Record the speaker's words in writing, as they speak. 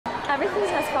Everything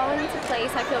has fallen into place.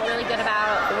 I feel really good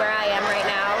about where I am right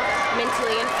now,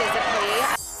 mentally and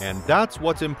physically. And that's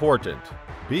what's important.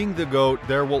 Being the GOAT,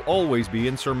 there will always be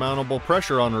insurmountable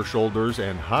pressure on her shoulders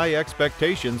and high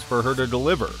expectations for her to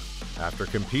deliver. After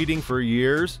competing for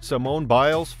years, Simone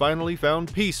Biles finally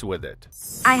found peace with it.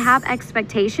 I have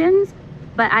expectations,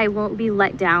 but I won't be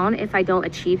let down if I don't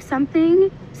achieve something.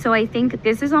 So I think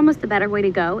this is almost the better way to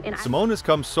go. And Simone has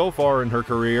come so far in her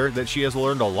career that she has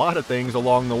learned a lot of things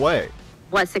along the way.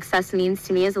 What success means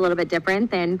to me is a little bit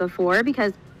different than before,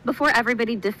 because before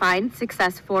everybody defined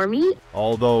success for me.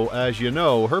 Although, as you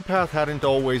know, her path hadn't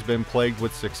always been plagued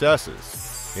with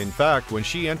successes. In fact, when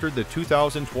she entered the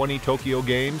 2020 Tokyo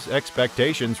Games,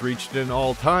 expectations reached an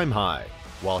all-time high.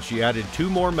 While she added 2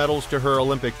 more medals to her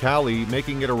Olympic tally,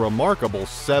 making it a remarkable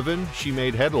 7, she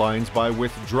made headlines by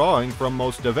withdrawing from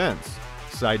most events,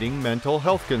 citing mental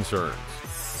health concerns.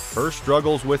 Her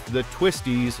struggles with the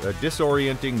twisties, a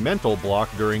disorienting mental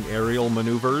block during aerial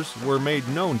maneuvers, were made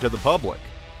known to the public.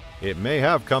 It may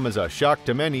have come as a shock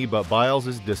to many, but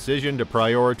Biles' decision to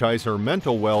prioritize her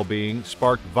mental well-being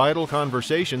sparked vital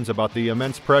conversations about the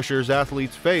immense pressures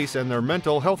athletes face and their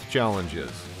mental health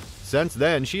challenges. Since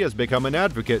then, she has become an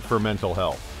advocate for mental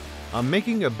health. I'm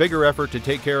making a bigger effort to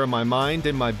take care of my mind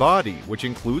and my body, which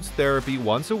includes therapy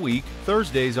once a week.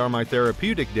 Thursdays are my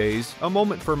therapeutic days, a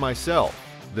moment for myself,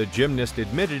 the gymnast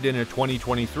admitted in a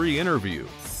 2023 interview.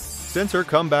 Since her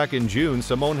comeback in June,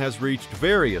 Simone has reached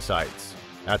various heights.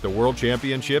 At the World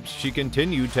Championships, she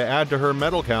continued to add to her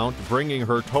medal count, bringing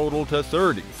her total to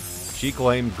 30. She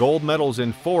claimed gold medals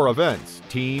in 4 events: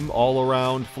 team,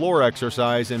 all-around, floor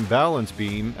exercise, and balance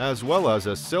beam, as well as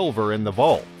a silver in the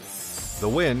vault. The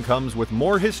win comes with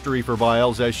more history for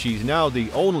Biles, as she's now the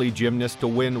only gymnast to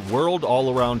win world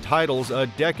all-around titles a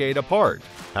decade apart,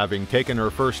 having taken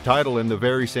her first title in the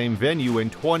very same venue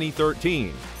in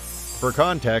 2013. For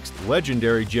context,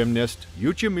 legendary gymnast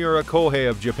Uchimura Kohei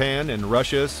of Japan and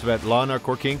Russia's Svetlana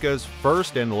Korkinka's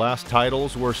first and last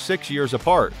titles were 6 years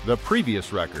apart, the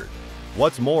previous record.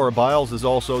 What's more, Biles is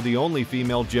also the only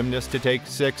female gymnast to take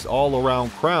 6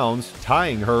 all-around crowns,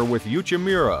 tying her with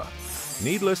Uchimura.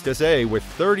 Needless to say, with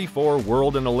 34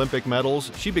 world and Olympic medals,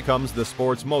 she becomes the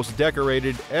sport's most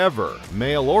decorated ever,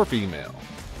 male or female.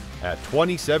 At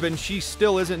 27, she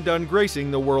still isn't done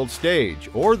gracing the world stage,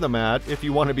 or the mat if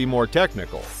you want to be more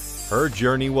technical. Her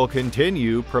journey will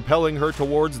continue, propelling her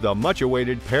towards the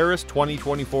much-awaited Paris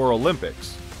 2024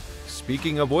 Olympics.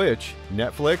 Speaking of which,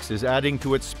 Netflix is adding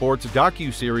to its sports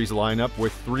docu-series lineup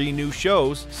with 3 new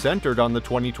shows centered on the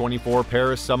 2024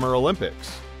 Paris Summer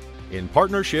Olympics. In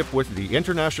partnership with the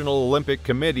International Olympic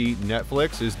Committee,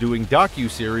 Netflix is doing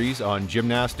docu-series on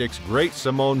gymnastics great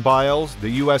Simone Biles, the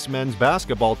U.S. men's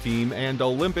basketball team, and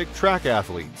Olympic track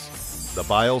athletes. The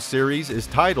Biles series is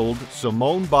titled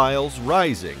Simone Biles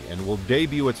Rising and will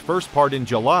debut its first part in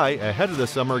July ahead of the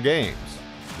Summer Games.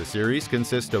 The series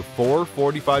consists of 4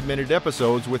 45-minute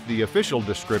episodes with the official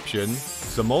description: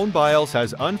 Simone Biles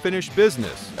has unfinished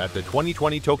business. At the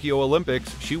 2020 Tokyo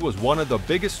Olympics, she was one of the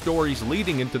biggest stories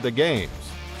leading into the Games.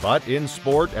 But in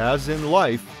sport, as in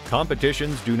life,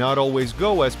 competitions do not always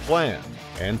go as planned.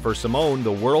 And for Simone,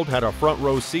 the world had a front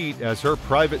row seat as her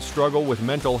private struggle with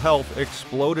mental health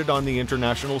exploded on the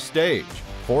international stage,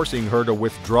 forcing her to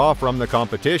withdraw from the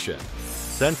competition.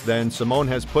 Since then, Simone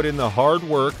has put in the hard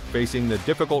work, facing the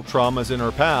difficult traumas in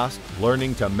her past,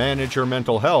 learning to manage her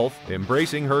mental health,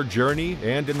 embracing her journey,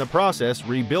 and in the process,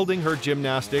 rebuilding her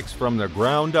gymnastics from the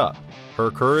ground up.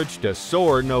 Her courage to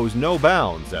soar knows no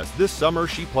bounds, as this summer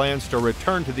she plans to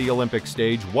return to the Olympic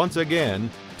stage once again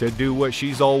to do what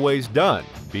she's always done: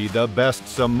 be the best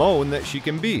Simone that she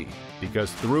can be.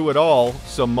 Because through it all,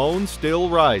 Simone still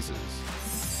rises.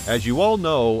 As you all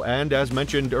know, and as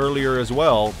mentioned earlier as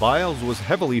well, Biles was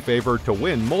heavily favored to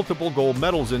win multiple gold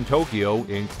medals in Tokyo,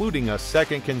 including a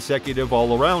 2nd consecutive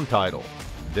all-around title.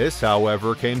 This,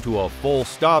 however, came to a full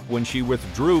stop when she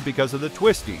withdrew because of the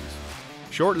twisties.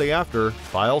 Shortly after,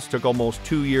 Biles took almost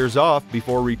 2 years off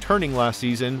before returning last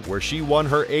season, where she won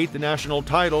her 8th national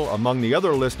title among the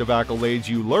other list of accolades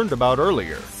you learned about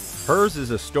earlier. Hers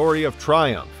is a story of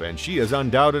triumph, and she is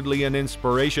undoubtedly an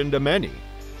inspiration to many.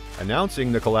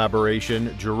 Announcing the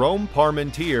collaboration, Jerome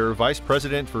Parmentier, Vice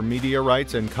President for Media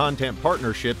Rights and Content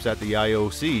Partnerships at the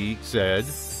IOC, said,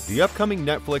 "The upcoming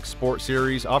Netflix sports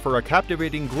series offer a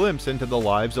captivating glimpse into the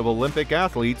lives of Olympic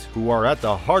athletes who are at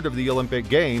the heart of the Olympic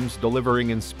Games,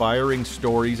 delivering inspiring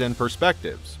stories and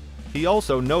perspectives." He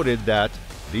also noted that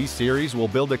these series will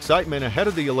build excitement ahead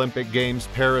of the Olympic Games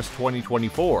Paris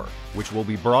 2024, which will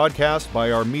be broadcast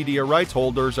by our media rights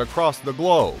holders across the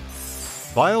globe.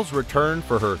 Biles' return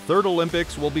for her third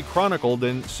Olympics will be chronicled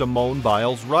in Simone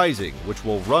Biles Rising, which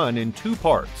will run in 2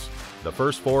 parts. The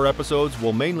first 4 episodes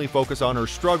will mainly focus on her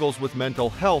struggles with mental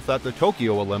health at the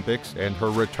Tokyo Olympics and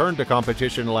her return to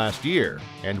competition last year,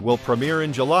 and will premiere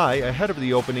in July ahead of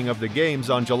the opening of the Games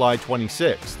on July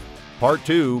 26th. Part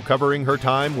 2, covering her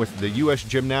time with the U.S.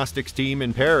 gymnastics team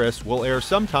in Paris, will air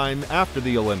sometime after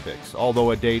the Olympics,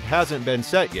 although a date hasn't been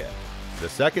set yet. The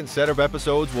second set of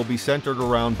episodes will be centered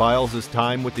around Biles'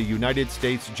 time with the United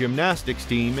States gymnastics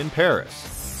team in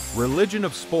Paris. Religion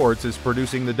of Sports is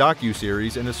producing the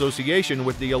docuseries in association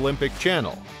with the Olympic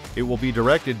Channel. It will be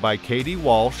directed by Katie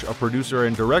Walsh, a producer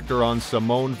and director on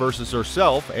Simone vs.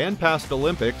 Herself and past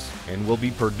Olympics, and will be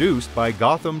produced by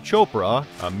Gautam Chopra,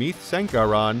 Amit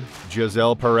Sankaran,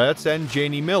 Giselle Peretz, and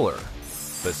Janie Miller.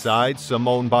 Besides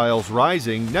Simone Biles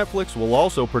Rising, Netflix will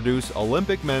also produce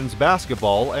Olympic Men's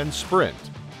Basketball and Sprint.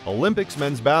 Olympics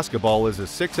Men's Basketball is a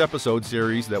 6-episode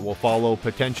series that will follow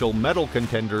potential medal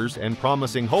contenders and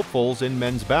promising hopefuls in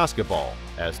men's basketball,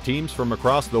 as teams from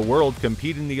across the world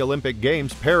compete in the Olympic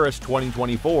Games Paris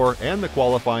 2024 and the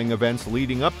qualifying events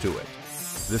leading up to it.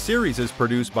 The series is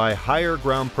produced by Higher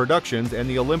Ground Productions and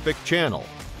the Olympic Channel.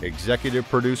 Executive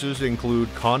producers include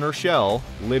Connor Schell,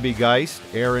 Libby Geist,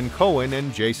 Aaron Cohen,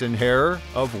 and Jason Hare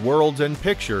of Worlds and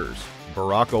Pictures,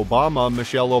 Barack Obama,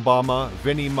 Michelle Obama,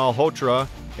 Vinnie Malhotra,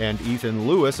 and Ethan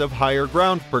Lewis of Higher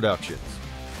Ground Productions.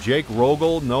 Jake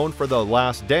Rogel, known for The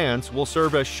Last Dance, will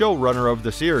serve as showrunner of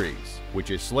the series,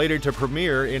 which is slated to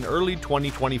premiere in early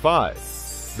 2025.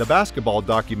 The basketball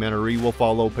documentary will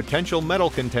follow potential medal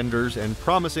contenders and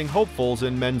promising hopefuls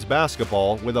in men's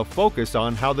basketball with a focus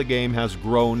on how the game has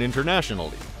grown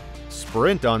internationally.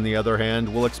 Sprint, on the other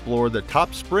hand, will explore the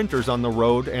top sprinters on the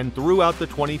road and throughout the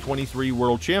 2023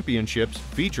 World Championships,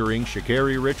 featuring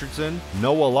Sha'Carri Richardson,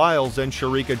 Noah Lyles, and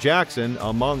Sharika Jackson,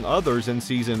 among others in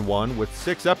Season 1 with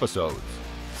 6 episodes.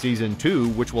 Season 2,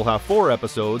 which will have 4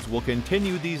 episodes, will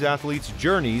continue these athletes'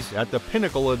 journeys at the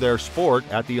pinnacle of their sport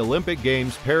at the Olympic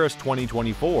Games Paris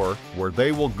 2024, where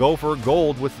they will go for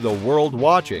gold with the world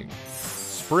watching.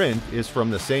 Sprint is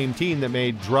from the same team that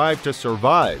made Drive to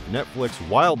Survive, Netflix's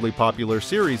wildly popular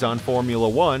series on Formula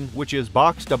One, which is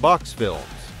Box to Box Films.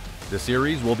 The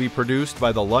series will be produced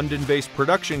by the London-based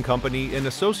production company in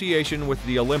association with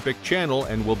the Olympic Channel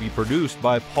and will be produced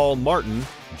by Paul Martin,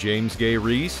 James Gay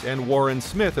Reese, and Warren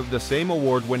Smith of the same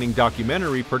award-winning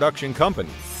documentary production company.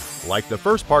 Like the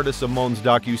first part of Simone's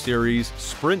docuseries,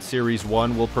 Sprint Series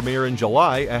 1 will premiere in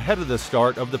July ahead of the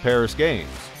start of the Paris Games.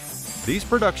 These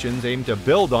productions aim to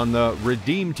build on the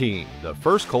Redeem Team, the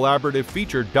first collaborative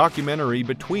featured documentary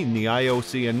between the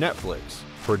IOC and Netflix,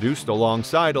 produced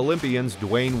alongside Olympians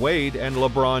Dwayne Wade and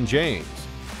LeBron James.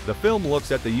 The film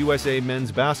looks at the USA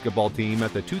men's basketball team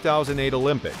at the 2008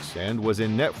 Olympics and was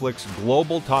in Netflix's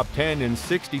global top 10 in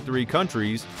 63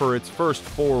 countries for its first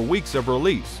 4 weeks of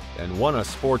release, and won a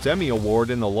Sports Emmy Award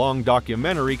in the long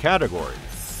documentary category.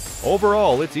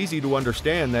 Overall, it's easy to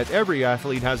understand that every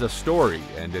athlete has a story,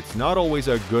 and it's not always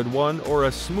a good one or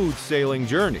a smooth sailing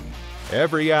journey.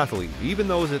 Every athlete, even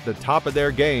those at the top of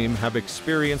their game, have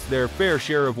experienced their fair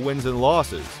share of wins and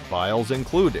losses, Biles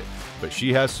included. But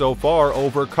she has so far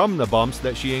overcome the bumps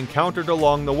that she encountered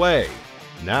along the way.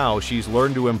 Now she's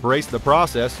learned to embrace the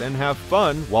process and have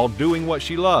fun while doing what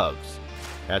she loves.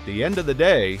 At the end of the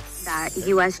day, that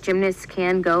U.S. gymnasts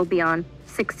can go beyond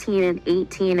 16 and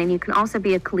 18, and you can also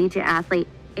be a collegiate athlete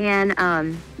and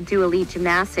do elite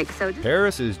gymnastics. So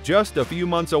Paris is just a few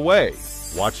months away.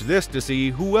 Watch this to see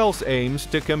who else aims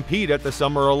to compete at the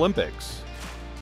Summer Olympics.